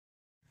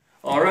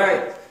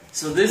Alright,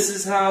 so this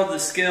is how the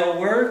scale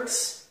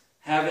works.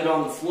 Have it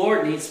on the floor.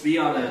 It needs to be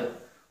on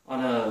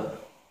a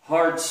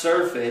hard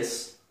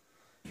surface.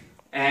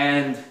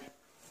 And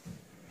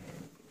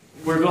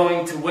we're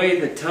going to weigh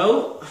the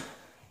tote.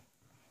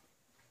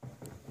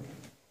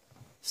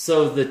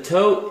 So the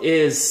tote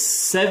is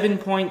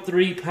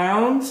 7.3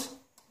 pounds.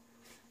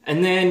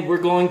 And then we're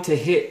going to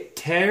hit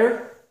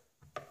tare,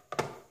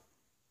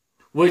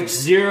 which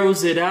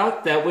zeroes it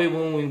out. That way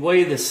when we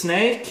weigh the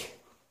snake,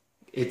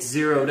 it's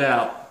zeroed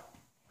out.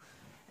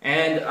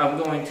 And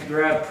I'm going to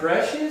grab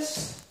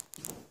Precious.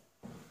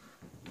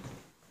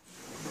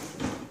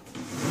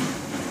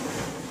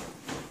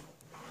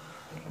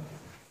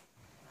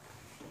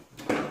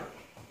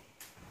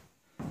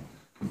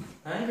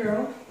 Hi,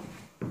 girl.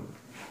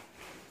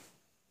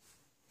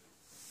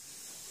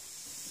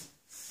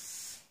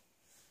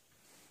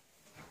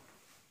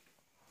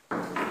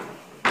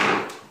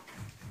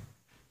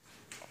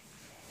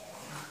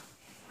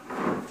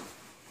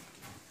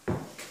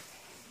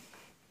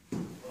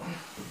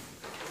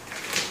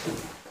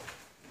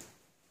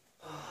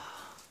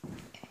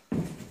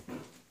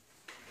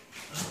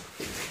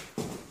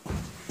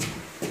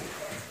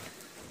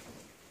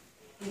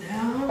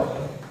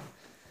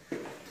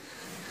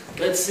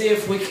 Let's see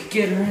if we could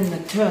get her in the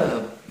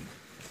tub.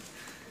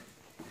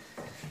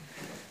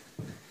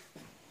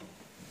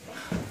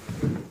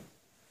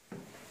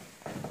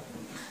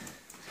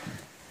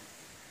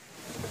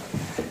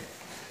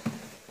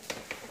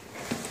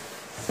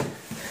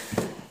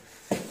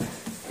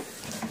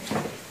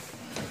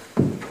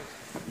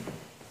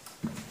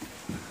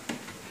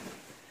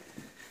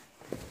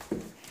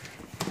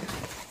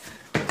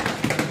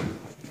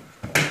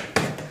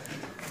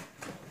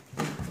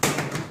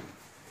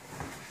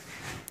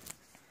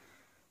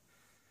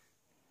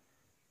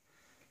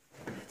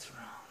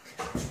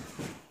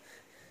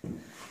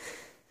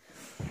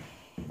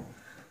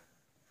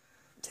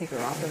 Take her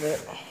off of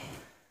it.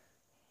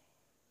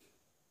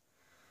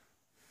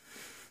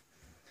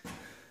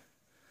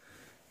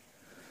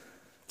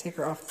 Take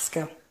her off the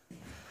scale.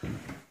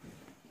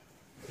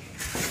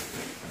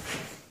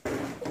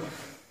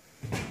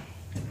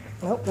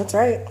 Nope, that's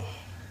right.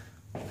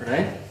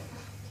 Right?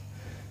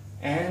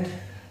 And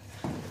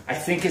I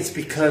think it's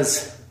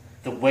because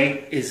the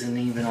weight isn't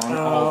even on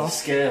all the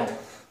scale.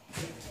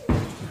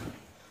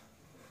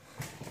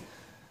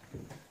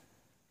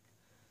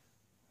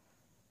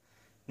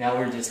 Now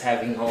we're just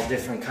having all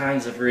different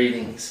kinds of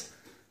readings.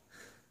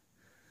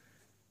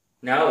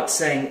 Now it's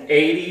saying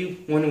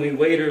 80. When we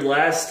weighed her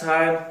last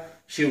time,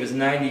 she was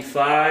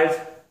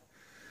 95.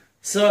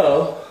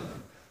 So,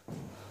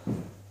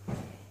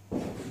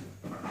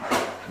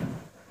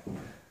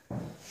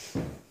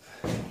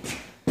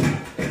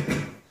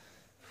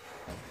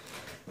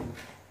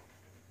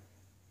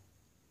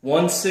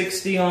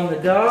 $160 on the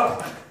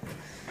dot.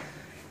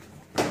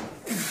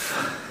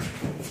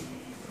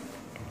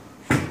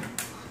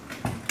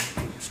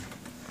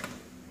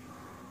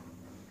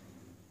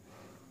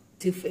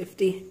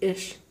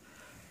 $250-ish.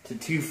 To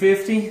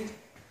 250.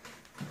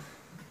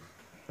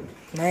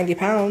 90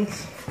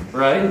 pounds.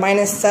 Right.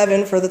 Minus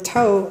 7 for the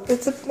tote.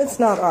 It's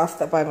not off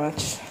that by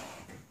much.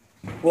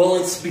 Well,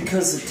 it's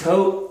because the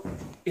tote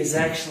is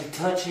actually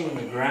touching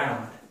the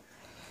ground.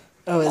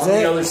 Oh, is it? On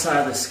the other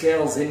side of the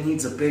scales, it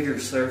needs a bigger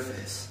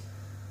surface.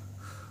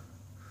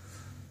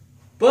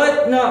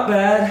 But not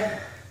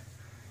bad.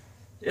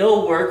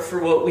 It'll work for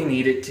what we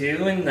need it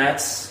to, and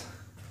that's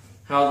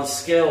how the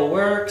scale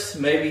works.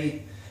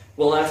 Maybe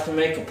we'll have to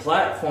make a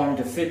platform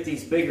to fit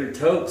these bigger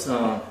totes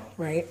on.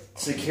 Right.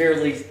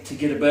 Securely to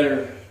get a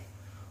better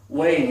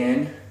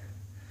weigh-in.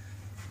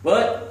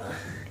 But,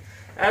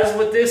 as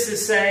what this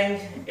is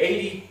saying,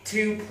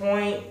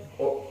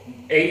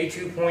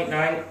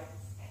 82.9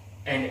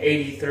 and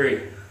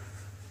 83.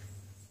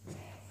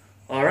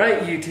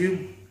 Alright,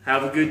 YouTube.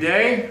 Have a good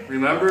day.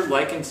 Remember,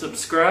 like and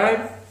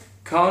subscribe,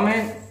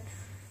 comment,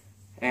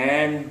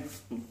 and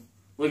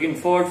looking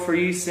forward for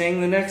you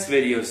seeing the next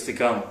videos to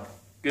come.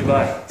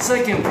 Goodbye.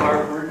 Second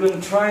part, we're going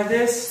to try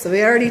this. So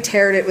we already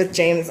tared it with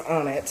James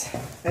on it.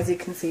 As you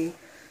can see,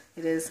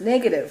 it is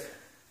negative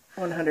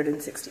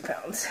 160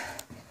 pounds.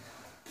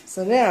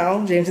 So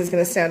now, James is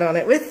going to stand on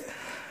it with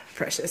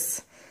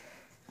Precious.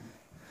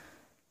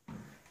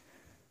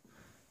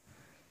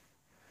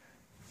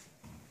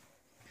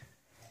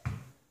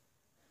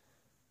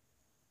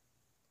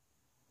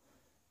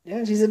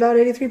 Yeah, she's about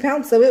 83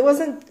 pounds, so it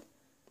wasn't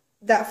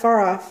that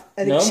far off.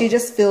 I think she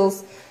just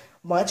feels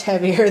much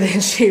heavier than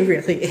she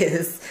really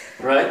is.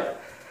 Right?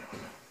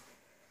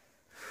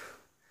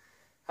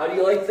 How do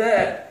you like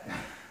that?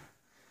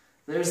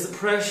 There's the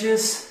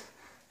Precious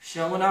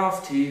showing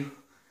off to you.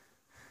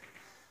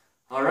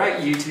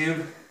 Alright,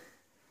 YouTube.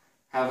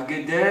 Have a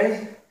good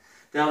day.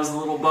 That was a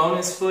little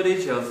bonus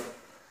footage of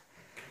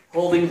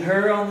holding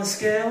her on the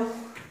scale.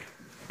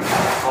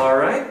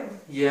 Alright,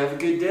 you have a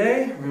good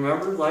day.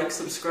 Remember, like,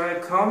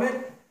 subscribe, comment,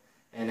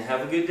 and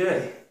have a good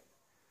day.